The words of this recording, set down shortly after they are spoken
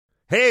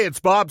Hey, it's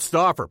Bob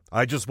Stauffer.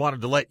 I just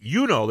wanted to let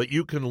you know that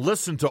you can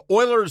listen to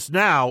Oilers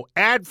Now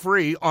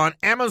ad-free on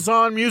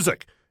Amazon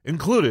Music,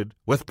 included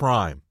with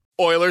Prime.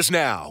 Oilers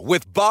Now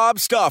with Bob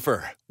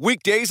Stauffer.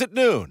 Weekdays at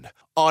noon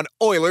on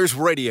Oilers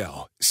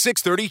Radio,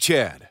 630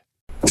 CHED.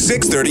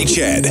 630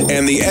 CHED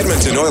and the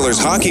Edmonton Oilers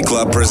Hockey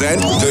Club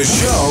present the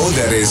show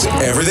that is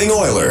everything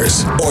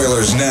Oilers.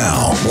 Oilers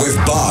Now with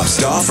Bob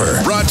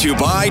Stauffer. Brought to you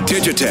by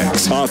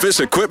Digitex.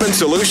 Office Equipment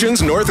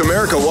Solutions North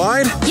America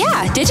wide?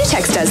 Yeah,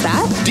 Digitex does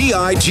that.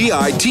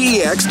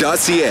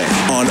 Digitex.ca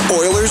on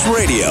Oilers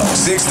Radio,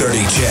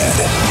 630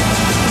 CHED.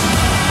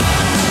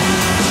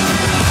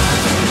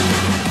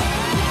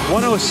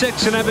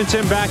 106 in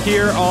Edmonton, back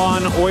here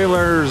on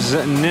Oilers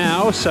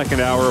Now. Second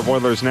hour of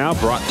Oilers Now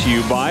brought to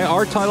you by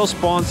our title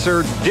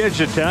sponsor,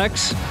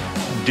 Digitex.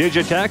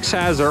 Digitex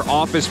has their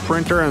office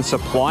printer and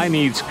supply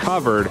needs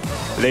covered.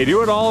 They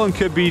do it all and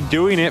could be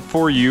doing it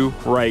for you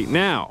right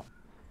now.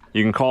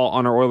 You can call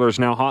on our Oilers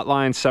Now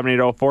hotline,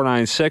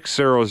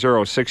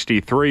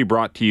 780-496-0063,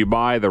 brought to you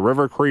by the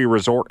River Cree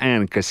Resort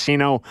and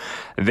Casino.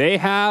 They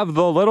have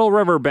the Little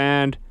River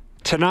Band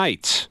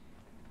tonight.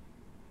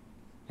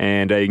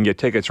 And you can get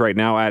tickets right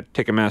now at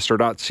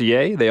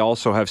Ticketmaster.ca. They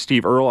also have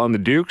Steve Earle on the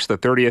Dukes, the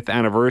 30th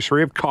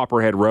anniversary of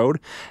Copperhead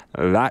Road.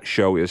 That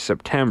show is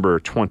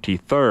September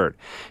 23rd.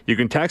 You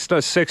can text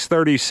us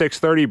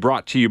 630-630,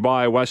 brought to you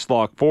by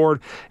Westlock Ford.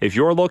 If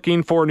you're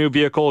looking for a new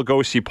vehicle,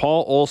 go see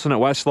Paul Olson at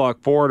Westlock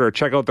Ford or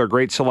check out their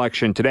great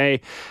selection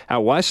today at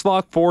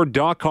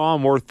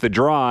westlockford.com, worth the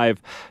drive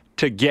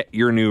to get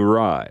your new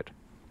ride.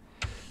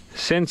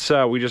 Since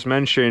we just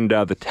mentioned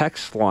the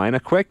text line, a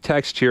quick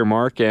text here,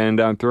 Mark, and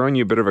I'm throwing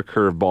you a bit of a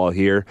curveball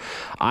here.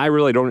 I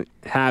really don't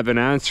have an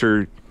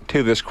answer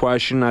to this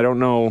question. I don't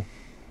know,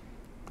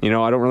 I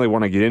don't really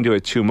want to get into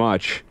it too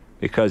much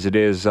because it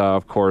is,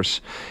 of course,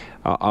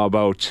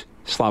 about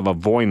Slava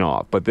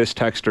Voinov. But this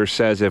texter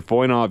says if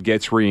Voinov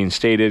gets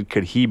reinstated,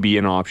 could he be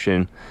an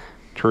option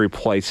to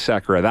replace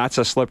Sekera? That's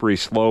a slippery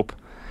slope.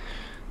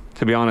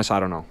 To be honest, I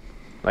don't know.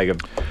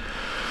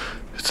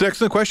 It's an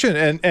excellent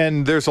question,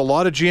 and there's a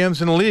lot of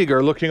GMs in the league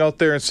are looking out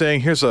there and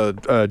saying, here's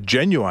a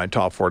genuine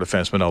top four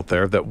defenseman out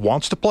there that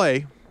wants to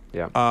play.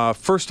 Yeah.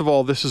 First of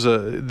all, this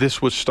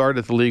would start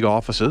at the league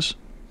offices,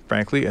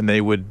 frankly, and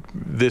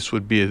this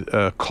would be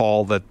a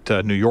call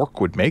that New York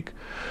would make.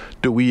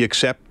 Do we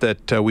accept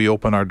that we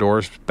open our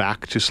doors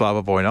back to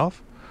Slava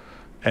Voinov?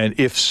 And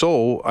if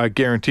so, I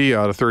guarantee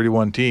out of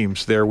 31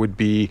 teams, there would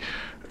be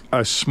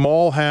a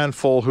small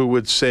handful who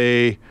would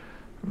say,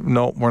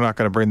 no, we're not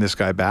going to bring this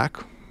guy back.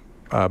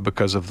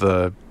 Because of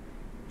the,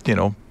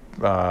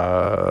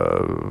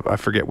 I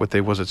forget what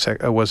was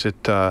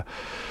it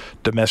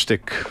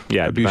domestic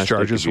abuse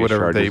charges,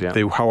 whatever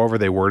however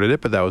they worded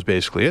it, but that was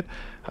basically it.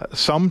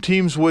 Some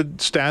teams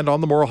would stand on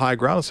the moral high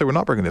ground and say, we're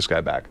not bringing this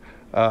guy back.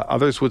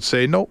 Others would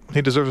say, no,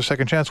 he deserves a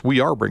second chance. We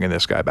are bringing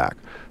this guy back.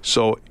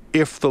 So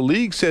if the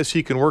league says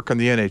he can work in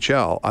the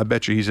NHL, I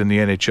bet you he's in the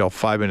NHL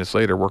 5 minutes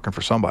later working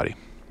for somebody.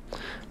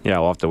 Yeah,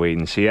 we'll have to wait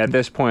and see. At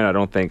this point, I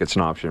don't think it's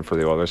an option for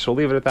the Oilers, so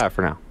we'll leave it at that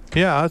for now.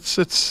 Yeah, it's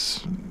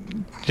it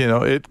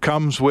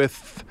comes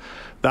with,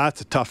 that's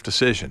a tough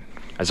decision.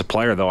 As a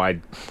player, though, I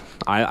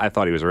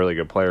thought he was a really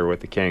good player with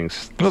the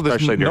Kings.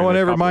 Especially no one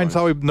ever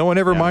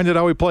minded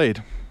how he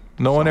played.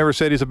 No one ever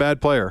said he's a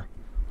bad player,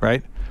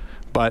 right?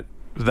 But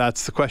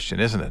that's the question,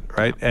 isn't it?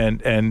 Right?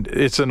 And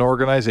it's an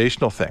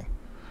organizational thing.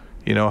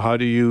 How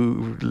do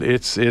you?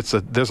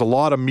 There's a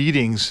lot of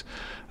meetings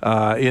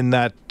in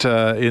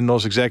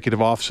those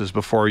executive offices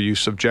before you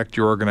subject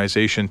your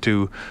organization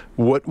to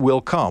what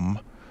will come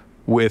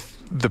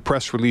with the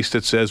press release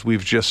that says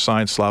we've just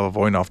signed Slava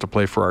Voinov to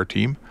play for our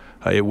team.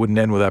 It wouldn't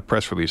end with that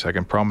press release, I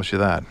can promise you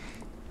that.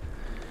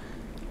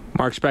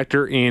 Mark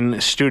Spector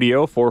in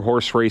studio for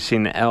Horse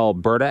Racing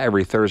Alberta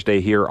every Thursday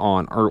here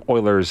on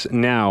Oilers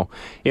Now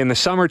in the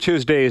summer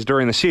Tuesdays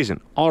during the season.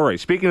 All right,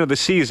 speaking of the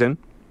season,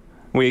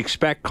 we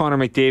expect Connor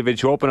McDavid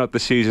to open up the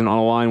season on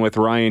a line with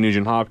Ryan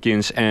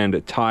Nugent-Hopkins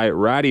and Ty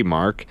Rattie,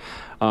 Mark.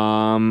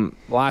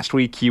 Last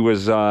week he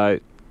was,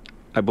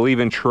 I believe,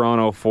 in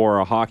Toronto for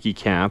a hockey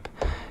camp,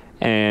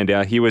 and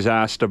he was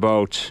asked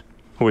about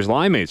who his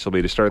line mates will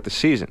be to start the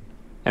season.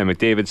 And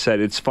McDavid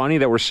said, it's funny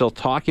that we're still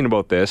talking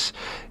about this.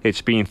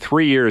 It's been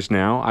 3 years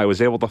now. I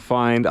was able to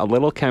find a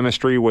little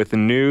chemistry with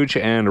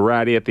Nuge and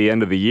Rattie at the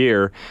end of the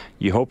year.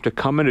 You hope to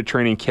come into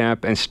training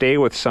camp and stay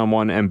with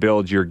someone and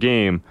build your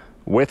game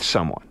with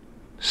someone.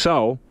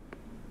 So,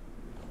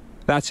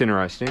 that's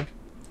interesting.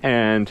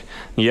 And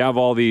you have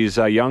all these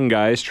young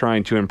guys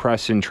trying to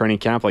impress in training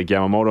camp like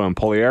Yamamoto and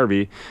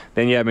Puljujärvi.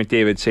 Then you have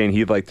McDavid saying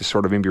he'd like to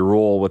sort of maybe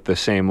roll with the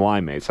same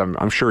line mates.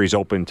 I'm sure he's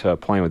open to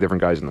playing with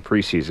different guys in the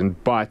preseason,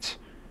 but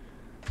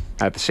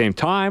at the same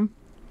time,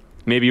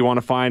 maybe you want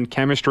to find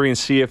chemistry and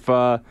see if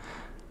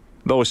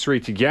those three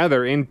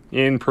together in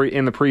the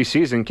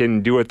preseason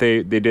can do what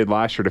they did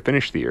last year to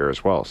finish the year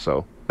as well.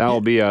 So that will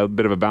be a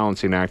bit of a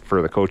balancing act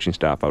for the coaching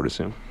staff, I would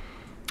assume.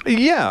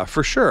 Yeah,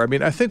 for sure. I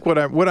mean, I think what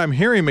I'm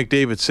hearing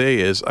McDavid say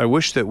is, I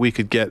wish that we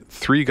could get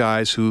three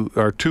guys who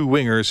are two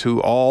wingers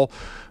who all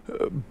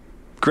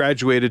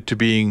graduated to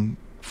being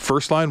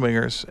first-line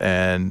wingers,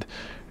 and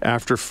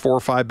after 4 or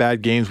 5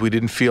 bad games, we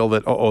didn't feel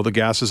that, the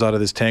gas is out of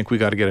this tank, we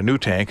got to get a new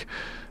tank.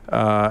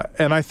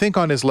 And I think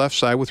on his left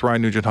side with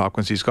Ryan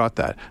Nugent-Hopkins, he's got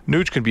that.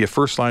 Nuge can be a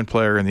first-line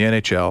player in the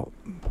NHL,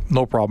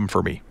 no problem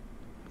for me.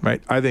 Right,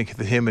 I think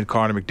that him and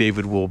Connor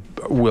McDavid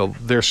will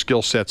their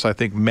skill sets, I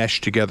think, mesh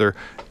together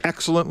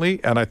excellently,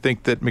 and I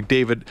think that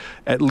McDavid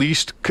at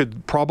least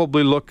could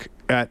probably look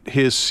at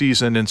his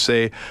season and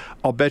say,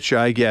 "I'll bet you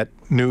I get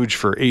Nuge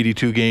for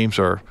 82 games,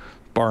 or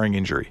barring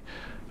injury."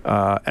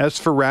 As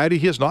for Ratty,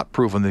 he has not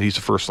proven that he's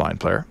a first-line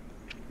player,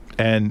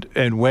 and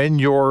when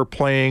you're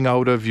playing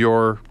out of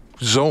your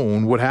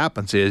zone, what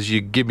happens is you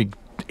give me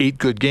 8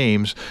 good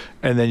games,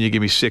 and then you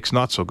give me 6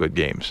 not so good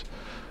games.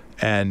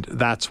 And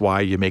that's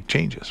why you make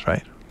changes,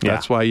 right? Yeah.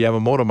 That's why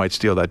Yamamoto might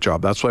steal that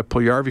job. That's why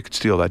Puljujarvi could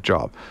steal that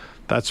job.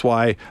 That's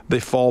why they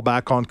fall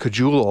back on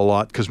Caggiula a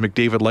lot, because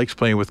McDavid likes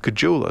playing with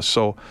Caggiula.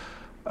 So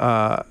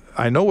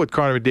I know what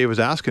Connor McDavid is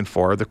asking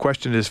for. The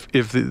question is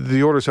if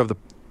the Oilers have the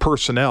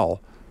personnel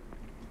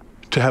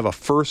to have a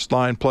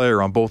first-line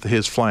player on both of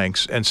his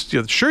flanks. And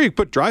sure, you could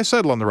put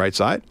Draisaitl on the right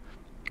side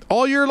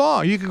all year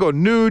long. You could go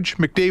Nuge,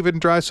 McDavid,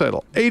 and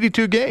Draisaitl.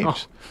 82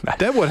 games.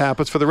 Then what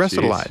happens for the rest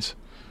of the lines?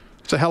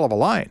 It's a hell of a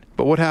line.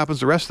 But what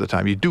happens the rest of the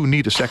time? You do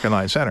need a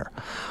second-line center.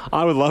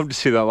 I would love to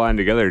see that line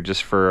together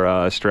just for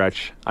a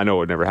stretch. I know it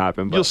would never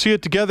happen. But you'll see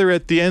it together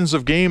at the ends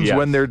of games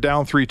when they're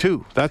down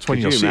 3-2. That's when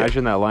you'll see it. Could you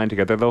imagine that line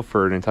together, though,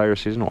 for an entire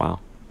season?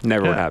 Wow.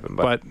 Never would happen.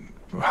 But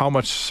how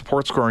much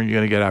support scoring are you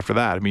going to get after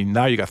that? I mean,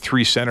 now you got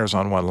 3 centers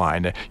on one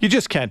line. You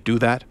just can't do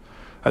that.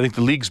 I think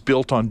the league's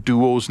built on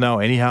duos now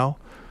anyhow.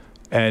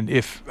 And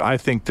I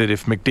think that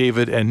if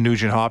McDavid and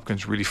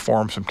Nugent-Hopkins really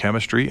form some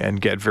chemistry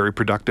and get very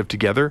productive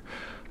together,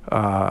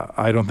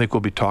 I don't think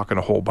we'll be talking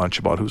a whole bunch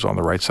about who's on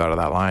the right side of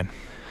that line.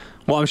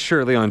 Well, I'm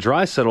sure Leon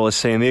Draisaitl is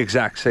saying the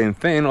exact same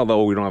thing,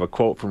 although we don't have a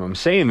quote from him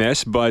saying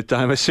this, but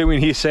I'm assuming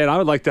he's saying, I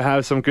would like to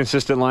have some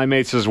consistent line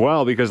mates as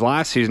well, because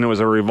last season it was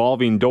a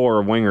revolving door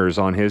of wingers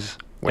on his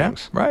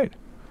wings. Yeah,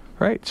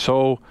 right.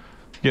 So,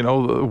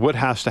 what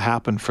has to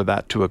happen for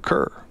that to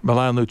occur?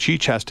 Milan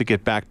Lucic has to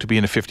get back to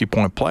being a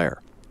 50-point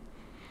player.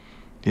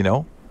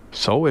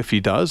 So if he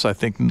does, I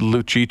think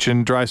Lucic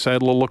and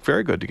Draisaitl will look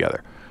very good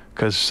together.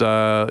 Because,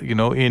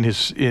 when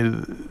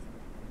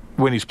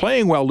he's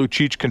playing well,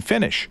 Lucic can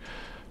finish.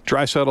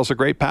 Draisaitl's a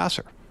great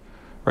passer,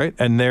 right?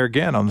 And there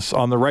again,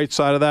 on the right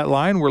side of that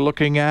line, we're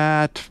looking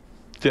at,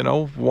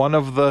 one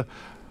of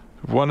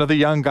the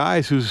young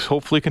guys who's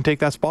hopefully can take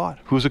that spot.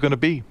 Who's it going to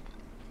be?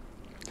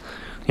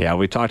 Yeah,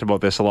 we talked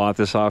about this a lot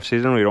this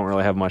offseason. We don't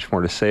really have much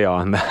more to say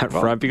on that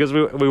front because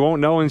we won't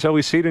know until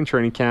we see it in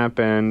training camp,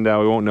 and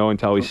we won't know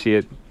until we see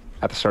it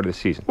at the start of the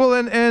season. Well,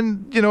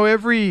 and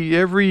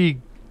every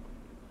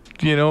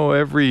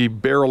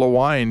barrel of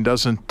wine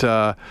isn't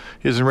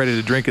ready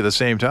to drink at the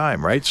same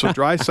time, right? So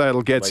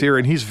Draisaitl gets here,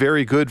 and he's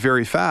very good,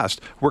 very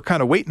fast. We're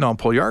kind of waiting on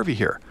Puljujarvi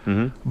here.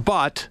 Mm-hmm.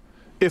 But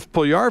if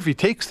Puljujarvi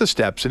takes the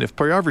steps, and if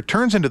Puljujarvi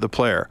turns into the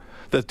player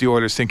that the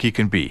Oilers think he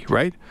can be,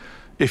 right?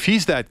 If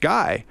he's that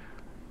guy,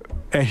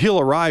 and he'll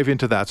arrive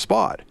into that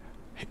spot,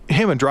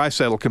 him and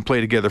Draisaitl can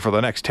play together for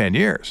the next 10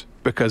 years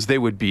because they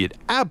would be an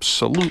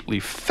absolutely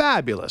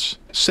fabulous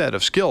set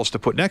of skills to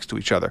put next to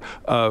each other.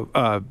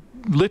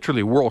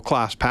 Literally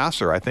world-class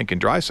passer, I think, in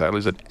Draisaitl.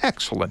 He's an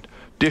excellent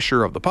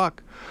disher of the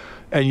puck.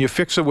 And you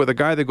fix it with a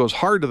guy that goes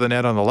hard to the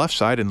net on the left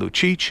side in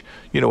Lucic,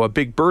 a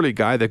big burly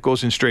guy that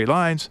goes in straight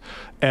lines,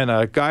 and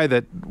a guy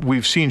that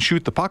we've seen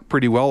shoot the puck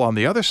pretty well on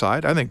the other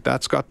side. I think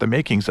that's got the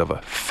makings of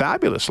a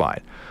fabulous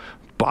line.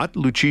 But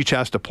Lucic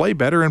has to play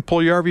better, and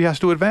Puljujarvi has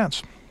to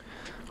advance.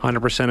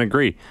 100%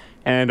 agree.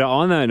 And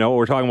on that note,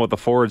 we're talking about the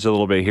forwards a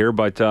little bit here,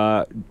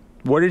 but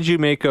what did you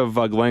make of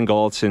Glenn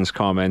Gulutzon's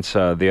comments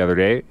the other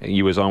day?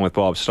 He was on with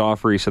Bob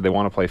Stauffer. He said they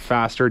want to play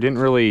faster. Didn't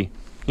really,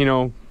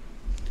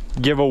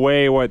 give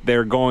away what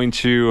they're going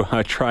to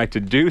try to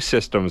do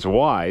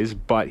systems-wise,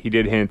 but he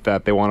did hint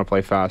that they want to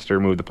play faster,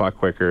 move the puck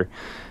quicker,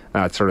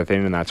 that sort of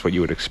thing, and that's what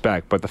you would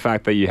expect. But the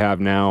fact that you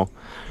have now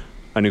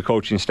a new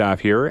coaching staff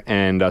here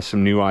and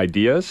some new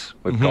ideas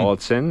with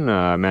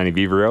Gulutzon, Manny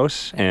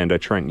Viveros, and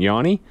Trent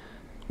Yawney,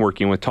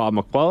 working with Todd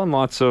McClellan,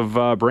 lots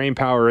of brain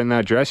power in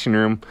that dressing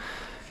room.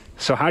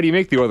 So how do you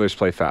make the Oilers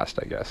play fast,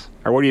 I guess?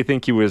 Or what do you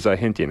think he was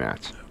hinting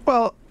at?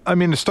 Well, I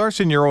mean, it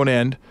starts in your own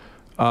end.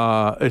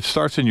 It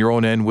starts in your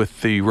own end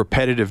with the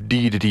repetitive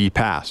D-to-D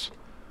pass,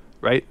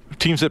 right?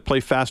 Teams that play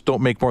fast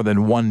don't make more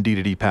than one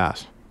D-to-D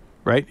pass,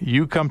 right?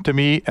 You come to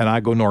me, and I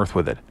go north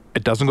with it.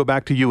 It doesn't go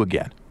back to you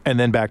again, and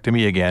then back to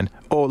me again.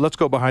 Oh, let's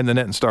go behind the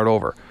net and start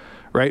over,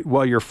 right?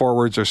 While your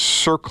forwards are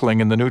circling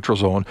in the neutral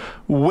zone,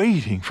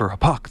 waiting for a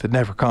puck that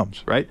never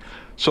comes, right?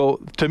 So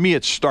to me,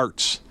 it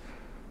starts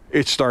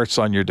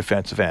on your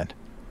defensive end,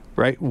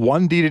 right?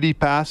 One D-to-D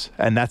pass,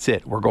 and that's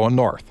it. We're going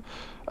north.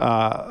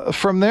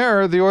 From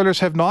there, the Oilers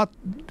have not,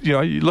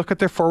 you look at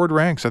their forward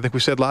ranks. I think we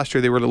said last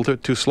year they were a little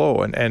bit too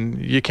slow, and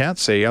you can't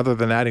say, other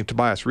than adding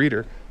Tobias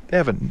Rieder, they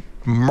haven't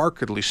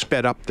markedly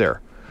sped up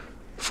their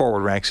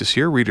forward ranks this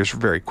year. Rieder's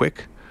very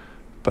quick.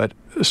 But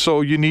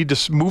so you need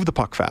to move the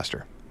puck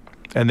faster.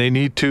 And they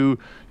need to,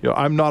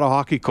 I'm not a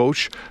hockey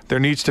coach. There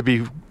needs to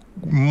be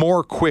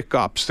more quick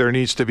ups. There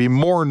needs to be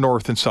more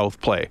north and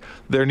south play.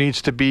 There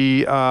needs to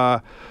be,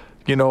 one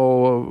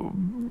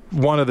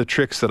of the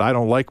tricks that I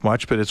don't like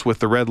much, but it's with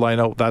the red line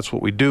out. That's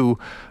what we do.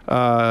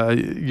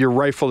 You're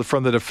rifled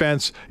from the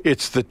defense.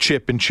 It's the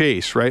chip and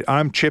chase, right?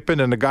 I'm chipping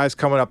and the guy's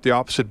coming up the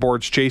opposite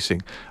boards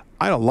chasing.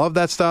 I don't love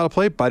that style of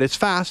play, but it's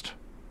fast,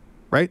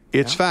 right?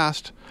 It's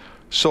fast.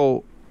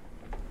 So,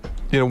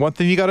 one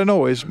thing you got to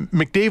know is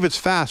McDavid's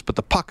fast, but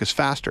the puck is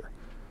faster.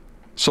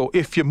 So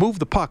if you move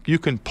the puck, you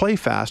can play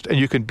fast and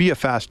you can be a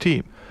fast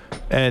team.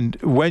 And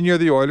when you're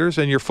the Oilers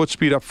and your foot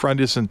speed up front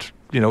isn't,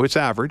 it's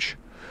average,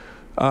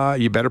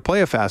 you better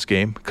play a fast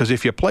game, because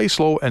if you play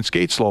slow and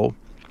skate slow,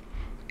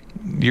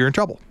 you're in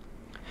trouble.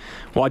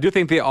 Well, I do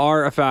think they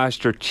are a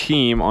faster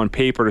team on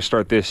paper to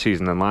start this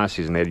season than last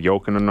season. They had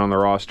Jokinen on the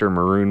roster.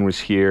 Maroon was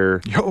here.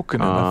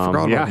 Jokinen, I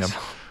forgot about him.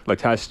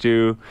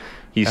 Letestu.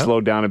 He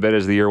slowed down a bit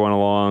as the year went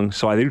along.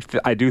 So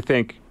I do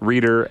think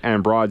Reeder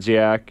and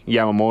Brodziak,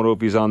 Yamamoto,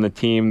 if he's on the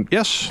team,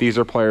 yes, these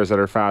are players that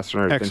are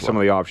faster than some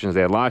of the options they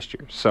had last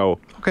year. So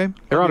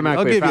they're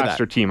automatically a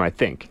faster team, I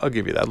think. I'll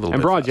give you that a little bit.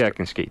 And Brodziak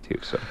can skate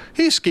too. So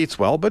he skates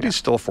well, but he's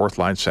still a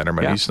fourth-line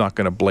centerman. He's not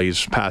going to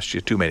blaze past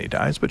you too many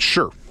times. But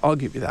sure, I'll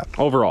give you that.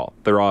 Overall,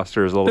 the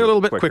roster is a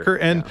little bit quicker.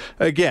 And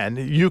again,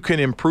 you can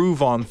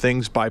improve on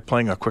things by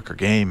playing a quicker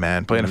game,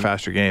 man, playing a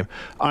faster game.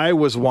 I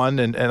was one,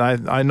 and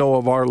I know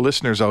of our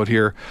listeners out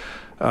here,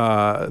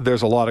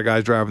 there's a lot of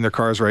guys driving their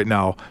cars right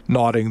now,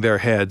 nodding their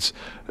heads.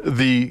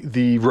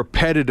 The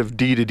repetitive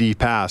D-to-D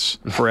pass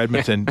for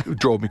Edmonton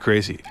drove me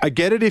crazy. I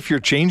get it if you're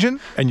changing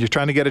and you're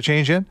trying to get a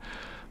change in,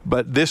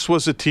 but this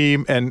was a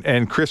team,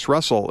 and Chris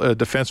Russell, a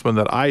defenseman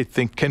that I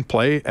think can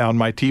play on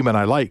my team and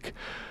I like,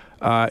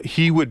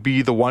 he would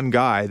be the one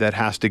guy that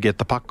has to get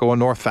the puck going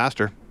north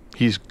faster.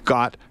 He's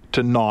got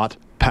to not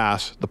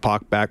pass the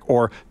puck back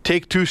or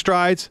take 2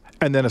 strides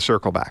and then a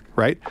circle back,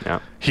 right?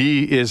 Yeah.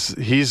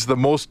 He's the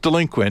most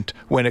delinquent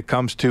when it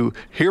comes to,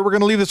 here we're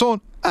going to leave the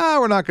zone.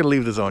 We're not going to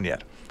leave the zone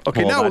yet.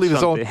 Okay, now we'll leave the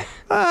zone.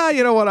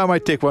 You know what? I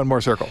might take one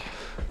more circle,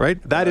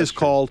 right? That is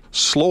called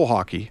slow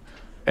hockey,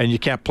 and you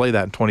can't play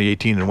that in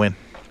 2018 and win.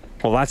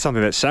 Well, that's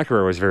something that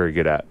Sekera was very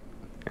good at.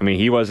 I mean,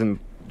 he wasn't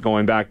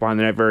going back behind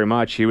the net very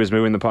much. He was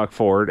moving the puck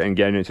forward and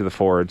getting it to the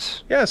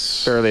forwards.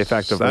 Yes. Fairly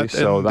effectively.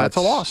 So that's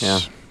a loss. Yeah.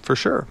 For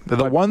sure. The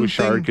but one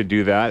Bouchard thing could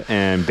do that,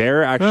 and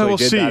Bear actually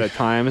did that at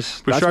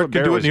times. Bouchard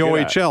could do it in the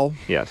OHL.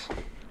 Yes.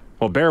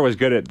 Well, Bear was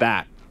good at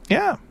that.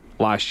 Yeah.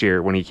 Last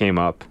year when he came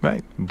up.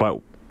 Right.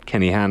 But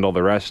can he handle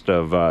the rest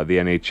of the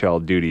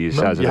NHL duties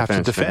as a defenseman? You have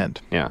to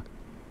defend. Yeah.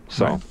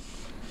 So. Right.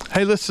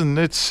 Hey, listen,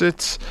 it's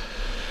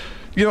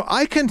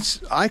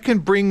I can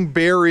bring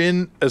Bear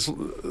in as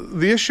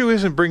the issue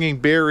isn't bringing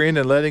Bear in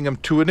and letting him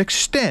to an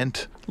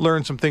extent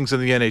learn some things in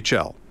the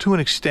NHL to an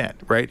extent,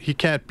 right? He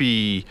can't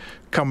be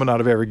coming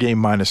out of every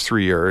game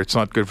 -3, or it's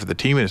not good for the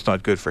team and it's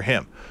not good for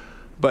him.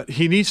 But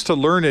he needs to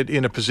learn it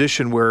in a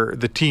position where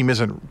the team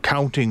isn't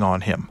counting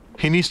on him.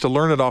 He needs to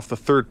learn it off the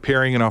third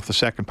pairing and off the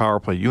second power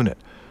play unit,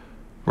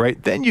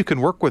 right? Then you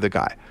can work with a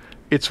guy.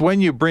 It's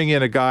when you bring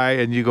in a guy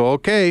and you go,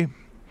 okay,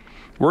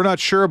 we're not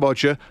sure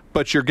about you,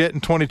 but you're getting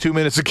 22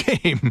 minutes a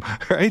game,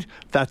 right?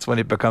 That's when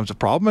it becomes a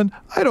problem. And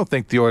I don't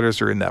think the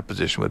Oilers are in that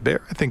position with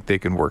Bear. I think they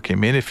can work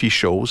him in if he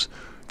shows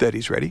that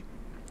he's ready.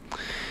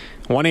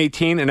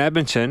 1:18 in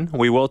Edmonton.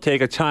 We will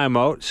take a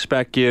timeout.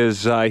 Spec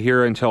is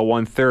here until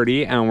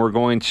 1:30, and we're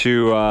going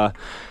to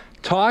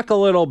talk a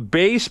little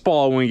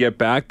baseball when we get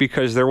back,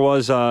 because there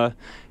was an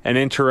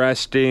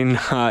interesting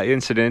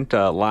incident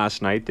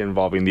last night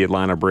involving the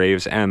Atlanta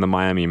Braves and the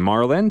Miami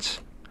Marlins.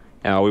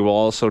 We will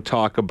also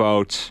talk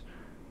about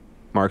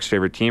Mark's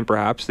favorite team,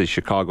 perhaps, the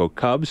Chicago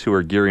Cubs, who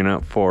are gearing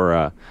up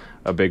for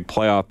a big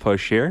playoff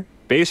push here.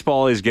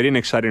 Baseball is getting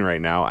exciting right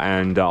now,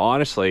 and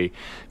honestly,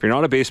 if you're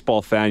not a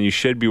baseball fan, you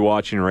should be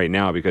watching right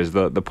now, because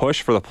the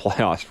push for the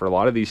playoffs for a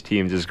lot of these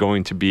teams is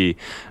going to be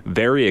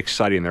very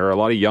exciting. There are a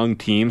lot of young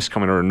teams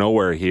coming out of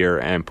nowhere here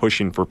and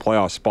pushing for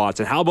playoff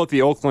spots. And how about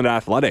the Oakland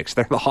Athletics?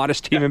 They're the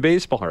hottest team in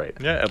baseball right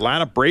now. Yeah,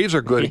 Atlanta Braves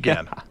are good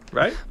again,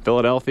 right?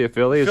 Philadelphia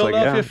Phillies.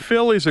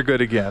 Phillies are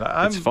good again.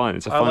 It's fun.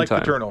 It's a fun time. I like the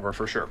turnover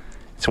for sure.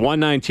 It's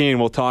 1:19.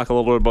 We'll talk a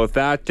little bit about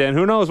that, and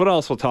who knows what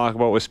else we'll talk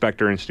about with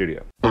Spector in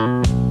studio.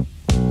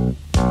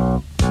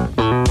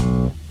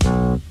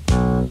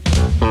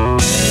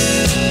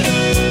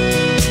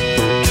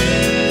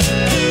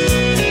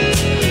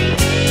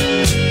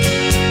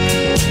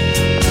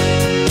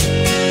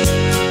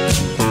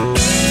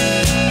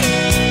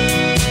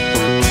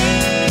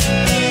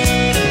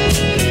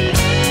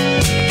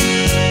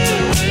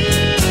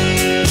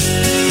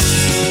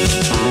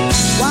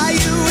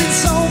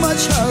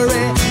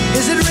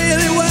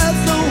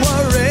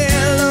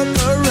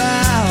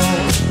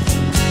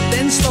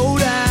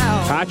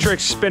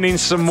 Patrick's spinning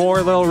some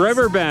more Little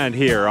River Band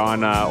here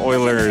on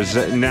Oilers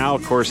Now.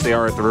 Of course, they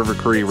are at the River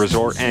Cree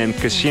Resort and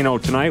Casino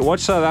tonight.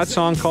 What's that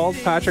song called,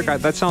 Patrick?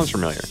 That sounds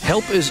familiar.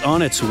 Help is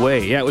on its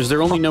way. Yeah, it was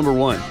their only number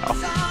one.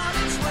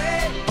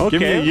 Okay.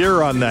 Give me a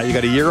year on that. You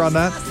got a year on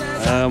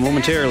that?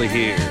 Momentarily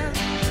here.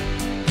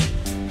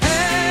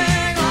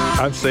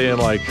 I'm saying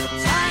like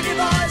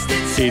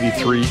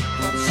 83.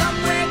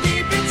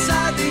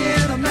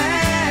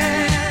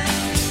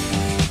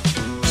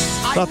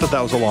 Not that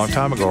that was a long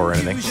time ago or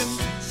anything.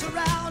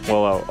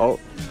 Well,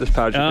 this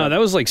Patrick. That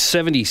was like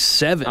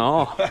 77.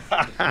 Oh,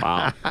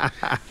 wow.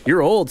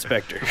 You're old,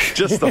 Spectre.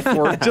 Just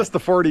the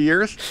 40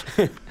 years.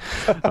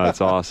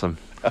 That's awesome.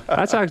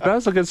 That's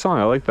a good song.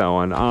 I like that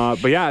one.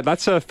 But yeah,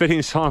 that's a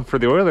fitting song for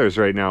the Oilers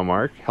right now,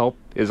 Mark. Help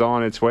is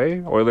on its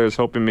way. Oilers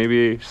hoping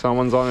maybe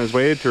someone's on his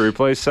way to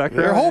replace Sekera.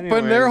 They're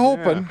hoping. They're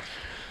hoping.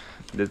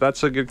 Yeah.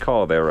 That's a good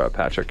call there,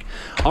 Patrick.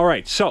 All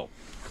right, so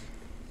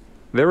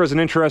there was an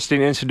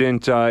interesting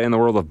incident in the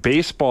world of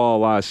baseball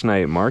last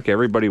night, Mark.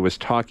 Everybody was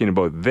talking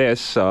about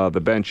this.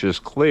 The bench is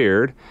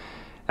cleared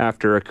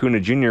after Acuna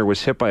Jr.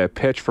 was hit by a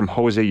pitch from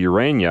Jose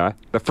Urena,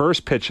 the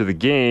first pitch of the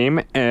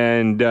game,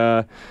 and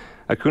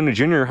Acuna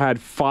Jr. had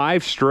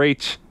 5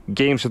 straight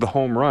games with the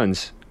home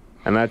runs,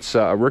 and that's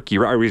a rookie.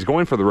 He's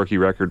going for the rookie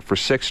record for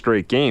 6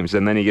 straight games,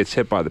 and then he gets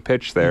hit by the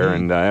pitch there,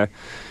 and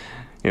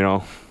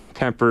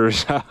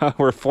tempers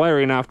were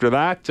flaring after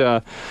that.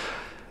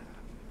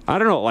 I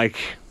don't know, like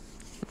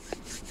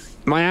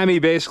Miami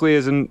basically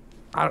isn't.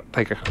 I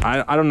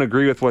don't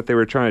agree with what they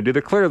were trying to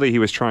do. Clearly, he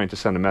was trying to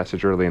send a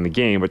message early in the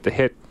game, but to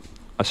hit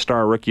a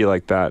star rookie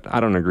like that, I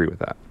don't agree with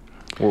that.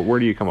 Where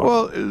do you come up?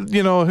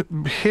 Well,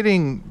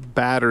 hitting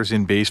batters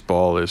in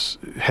baseball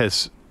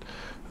has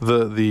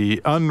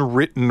the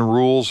unwritten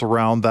rules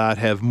around that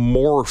have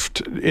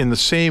morphed in the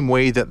same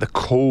way that the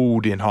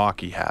code in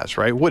hockey has,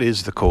 right? What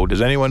is the code?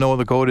 Does anyone know what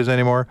the code is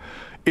anymore?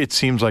 It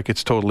seems like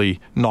it's totally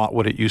not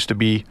what it used to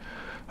be.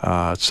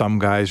 Some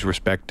guys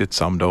respect it,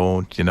 some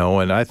don't,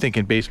 and I think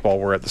in baseball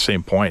we're at the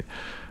same point.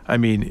 I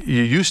mean,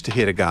 you used to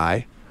hit a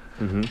guy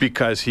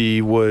because he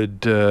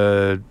would,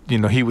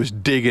 he was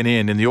digging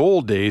in. In the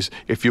old days,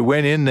 if you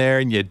went in there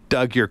and you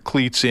dug your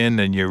cleats in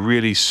and you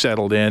really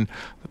settled in,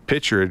 the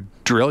pitcher would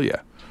drill you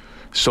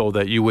so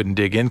that you wouldn't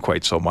dig in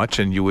quite so much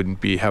and you wouldn't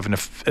be having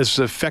as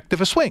effective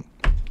a swing,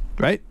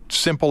 right?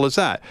 Simple as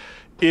that.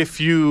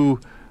 If you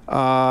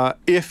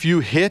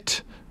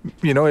hit...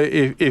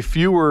 if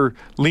you were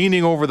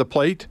leaning over the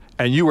plate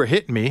and you were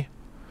hitting me,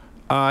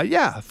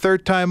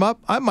 third time up,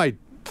 I might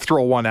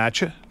throw one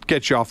at you,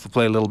 get you off the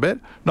plate a little bit.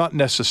 Not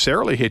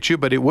necessarily hit you,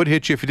 but it would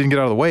hit you if you didn't get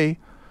out of the way.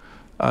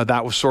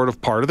 That was sort of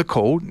part of the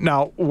code.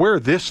 Now, where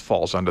this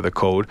falls under the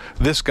code,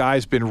 this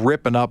guy's been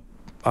ripping up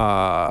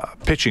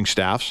pitching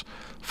staffs.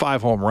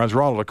 5 home runs.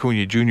 Ronald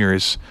Acuna Jr.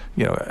 is,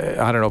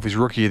 I don't know if he's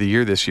Rookie of the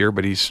Year this year,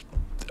 but he's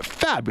a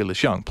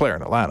fabulous young player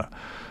in Atlanta.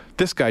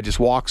 This guy just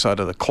walks out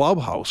of the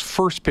clubhouse,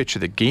 first pitch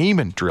of the game,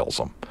 and drills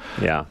him.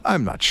 Yeah.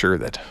 I'm not sure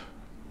that.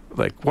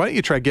 Why don't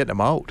you try getting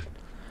him out?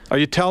 Are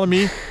you telling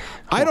me?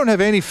 I don't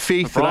have any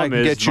faith that I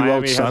can get you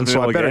Miami out, son,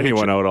 so I better get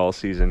anyone hit you. out all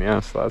season,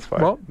 so that's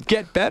fine. Well,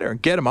 get better and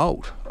get him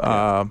out.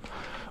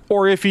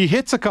 Or if he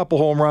hits a couple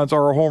home runs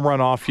or a home run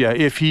off you,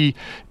 if he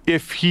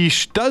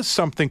does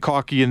something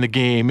cocky in the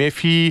game, if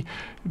he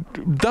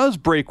does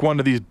break one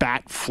of these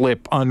bat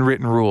flip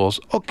unwritten rules,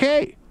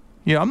 okay.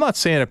 I'm not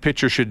saying a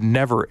pitcher should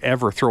never,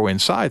 ever throw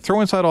inside.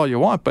 Throw inside all you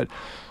want, but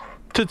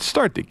to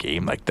start the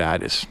game like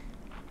that is...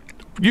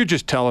 You're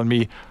just telling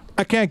me,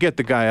 I can't get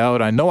the guy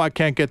out. I know I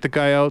can't get the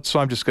guy out, so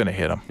I'm just going to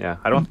hit him. Yeah,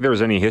 I don't think there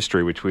was any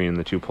history between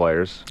the two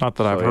players. Not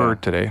that I've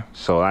heard today.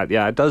 So,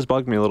 it does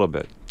bug me a little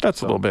bit.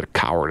 That's a little bit of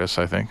cowardice,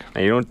 I think.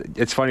 And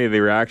it's funny,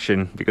 the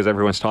reaction, because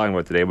everyone's talking about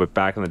it today, but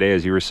back in the day,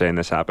 as you were saying,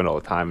 this happened all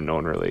the time, and no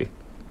one really,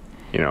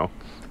 it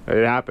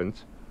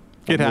happens.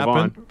 It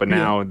happened. But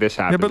now this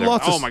happens. Yeah,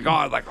 but oh my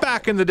God.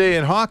 Back in the day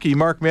in hockey,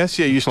 Mark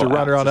Messier used to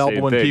run around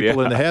elbowing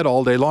people in the head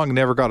all day long and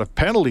never got a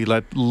penalty,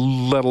 let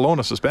alone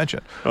a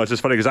suspension. It's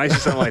just funny because I see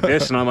something like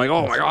this and I'm like,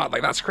 oh my God,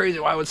 that's crazy.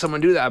 Why would someone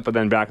do that? But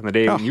then back in the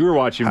day when you were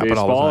watching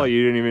baseball,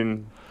 you didn't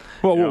even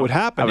what would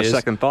happen have a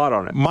second thought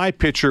on it. My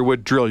pitcher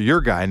would drill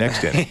your guy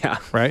next to him.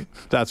 Right?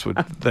 That's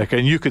what,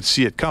 and you could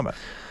see it coming.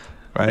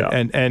 Right?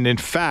 Yeah. And in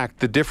fact,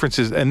 the difference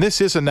is, and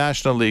this is a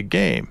National League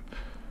game.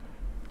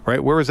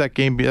 Right? Where was that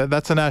game?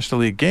 That's a National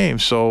League game,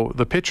 so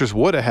the pitchers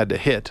would have had to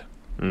hit.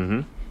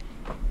 Mm-hmm.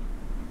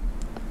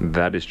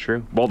 That is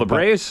true. Well, the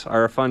Braves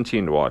are a fun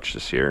team to watch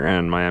this year,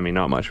 and Miami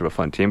not much of a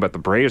fun team, but the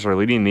Braves are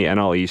leading the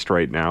NL East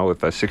right now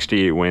with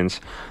 68 wins.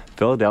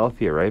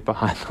 Philadelphia right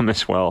behind them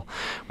as well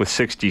with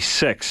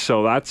 66.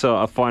 So that's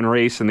a fun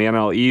race in the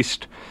NL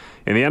East.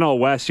 In the NL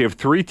West, you have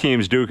 3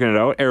 teams duking it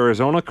out,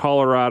 Arizona,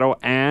 Colorado,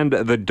 and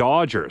the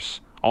Dodgers.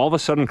 All of a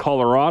sudden,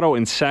 Colorado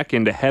in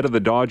second ahead of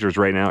the Dodgers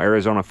right now.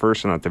 Arizona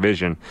first in that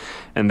division.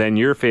 And then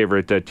your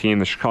favorite team,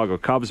 the Chicago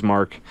Cubs,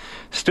 Mark,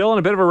 still in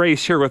a bit of a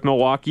race here with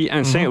Milwaukee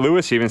and St.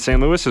 Louis even. St.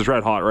 Louis is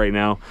red hot right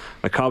now.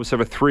 The Cubs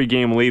have a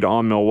 3-game lead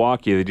on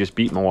Milwaukee. They just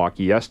beat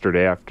Milwaukee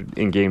yesterday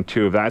in Game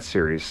 2 of that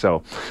series.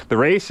 So the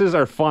races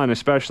are fun,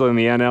 especially in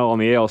the NL. On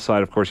the AL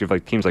side, of course, you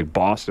have teams like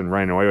Boston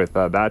running away with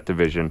that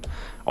division.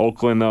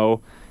 Oakland,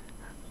 though,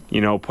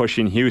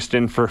 pushing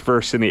Houston for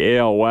first in the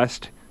AL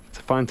West. It's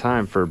a fun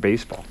time for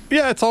baseball.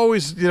 Yeah, it's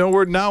always,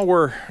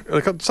 we're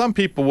some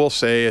people will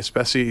say,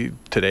 especially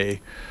today,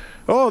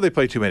 oh, they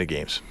play too many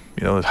games.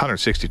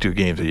 162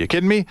 games. Are you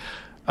kidding me?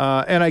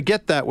 And I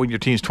get that when your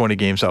team's 20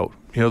 games out.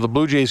 You know, the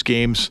Blue Jays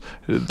games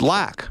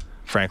lack,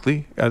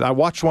 frankly. I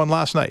watched one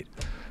last night.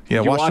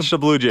 You watched the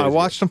Blue Jays? I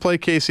watched them play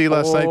KC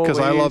last night because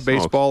I love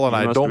baseball and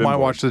I don't mind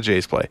watching the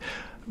Jays play.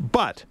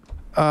 But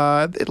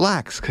it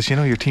lacks because, you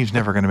know, your team's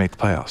never going to make the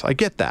playoffs. I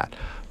get that.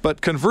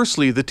 But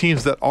conversely, the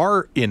teams that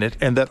are in it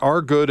and that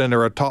are good and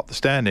are atop the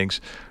standings,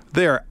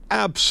 they are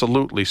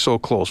absolutely so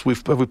close.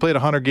 Have we played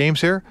 100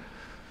 games here?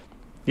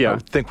 Yeah. I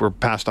think we're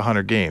past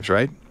 100 games,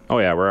 right? Oh,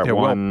 yeah, we're at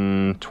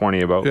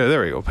 120 about. Yeah,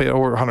 there we go. Played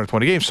over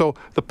 120 games. So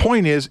the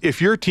point is, if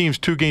your team's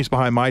 2 games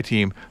behind my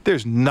team,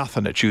 there's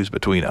nothing to choose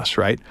between us,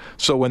 right?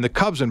 So when the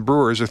Cubs and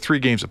Brewers are 3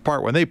 games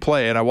apart, when they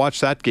play, and I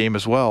watched that game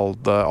as well,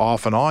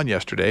 off and on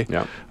yesterday.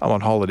 Yeah. I'm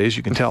on holidays,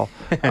 you can tell.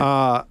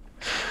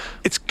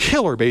 It's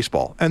killer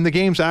baseball. And the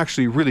games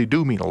actually really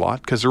do mean a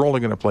lot because they're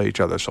only going to play each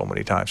other so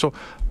many times. So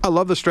I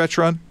love the stretch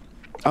run.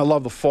 I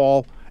love the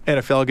fall.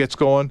 NFL gets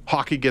going.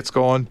 Hockey gets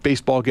going.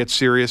 Baseball gets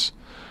serious.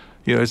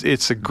 You know,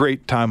 it's a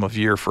great time of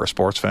year for a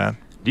sports fan.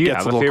 Do you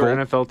have a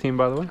favorite NFL team,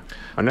 by the way?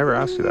 I never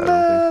asked you that. I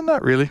don't think.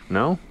 Not really.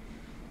 No?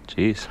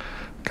 Jeez.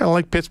 Kind of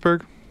like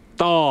Pittsburgh.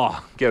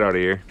 Oh, get out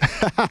of here.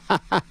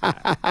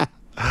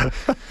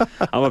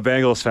 I'm a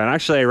Bengals fan.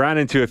 Actually, I ran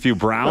into a few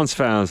Browns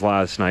fans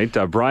last night.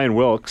 Brian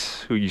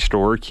Wilkes, who used to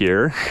work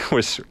here,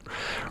 was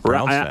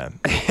Browns fan.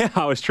 Yeah,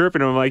 I was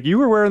tripping him. I'm like, you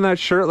were wearing that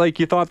shirt like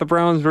you thought the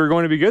Browns were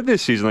going to be good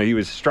this season. Like he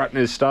was strutting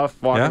his stuff,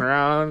 walking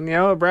around. You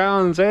know,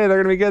 Browns, hey,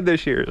 they're going to be good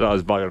this year. So I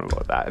was bugging him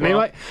about that. And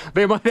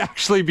they might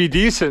actually be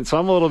decent. So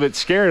I'm a little bit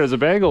scared as a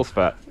Bengals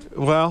fan.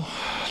 Well,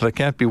 they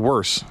can't be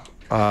worse.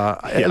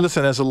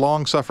 Listen, as a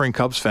long-suffering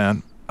Cubs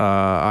fan,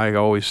 I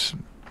always,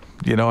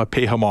 I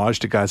pay homage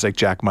to guys like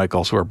Jack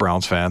Michaels who are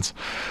Browns fans,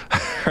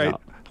 right? Yeah.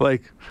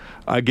 Like,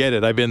 I get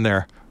it. I've been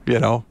there,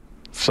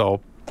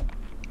 So,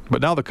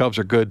 but now the Cubs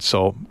are good,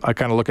 so I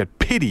kind of look at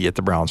pity at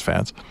the Browns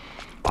fans.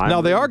 Now,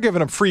 they are giving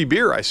them free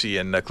beer, I see,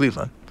 in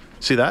Cleveland.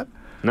 See that?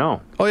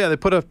 No. Oh, yeah, they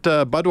put up,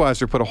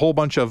 Budweiser put a whole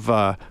bunch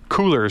of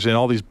coolers in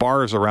all these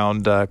bars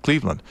around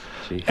Cleveland.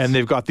 Jeez. And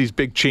they've got these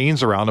big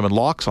chains around them and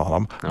locks on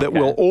them that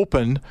will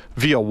open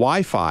via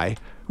Wi-Fi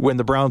when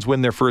the Browns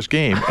win their first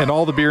game, and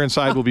all the beer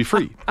inside will be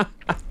free.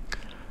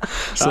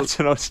 That's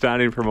an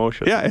outstanding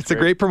promotion. Yeah, it's a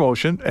great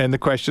promotion. And the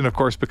question, of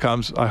course,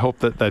 becomes, I hope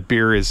that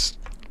beer is,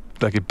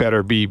 like, it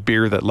better be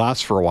beer that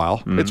lasts for a while.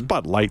 Mm-hmm. It's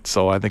Bud Light,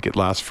 so I think it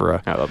lasts for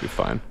Yeah, that'll be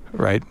fine.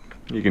 Right?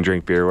 You can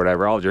drink beer,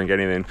 whatever. I'll drink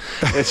anything.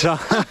 It's,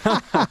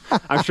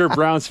 I'm sure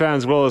Browns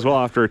fans will as well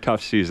after a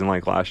tough season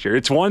like last year.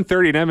 It's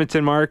 1:30 in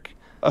Edmonton, Mark.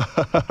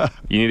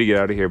 You need to get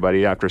out of here,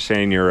 buddy, after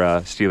saying you're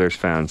a Steelers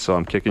fan, so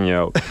I'm kicking you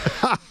out.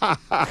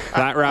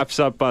 That wraps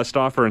up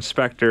Stauffer and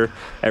Spector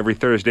every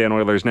Thursday on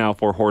Oilers Now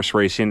for Horse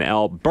Racing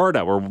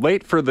Alberta. We're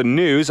late for the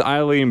news.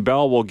 Eileen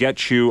Bell will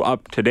get you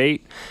up to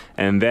date,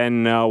 and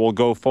then we'll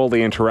go fully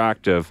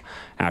interactive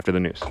after the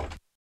news.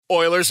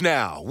 Oilers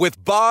Now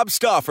with Bob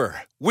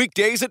Stauffer.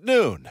 Weekdays at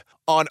noon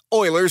on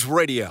Oilers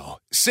Radio,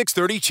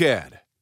 630 CHED.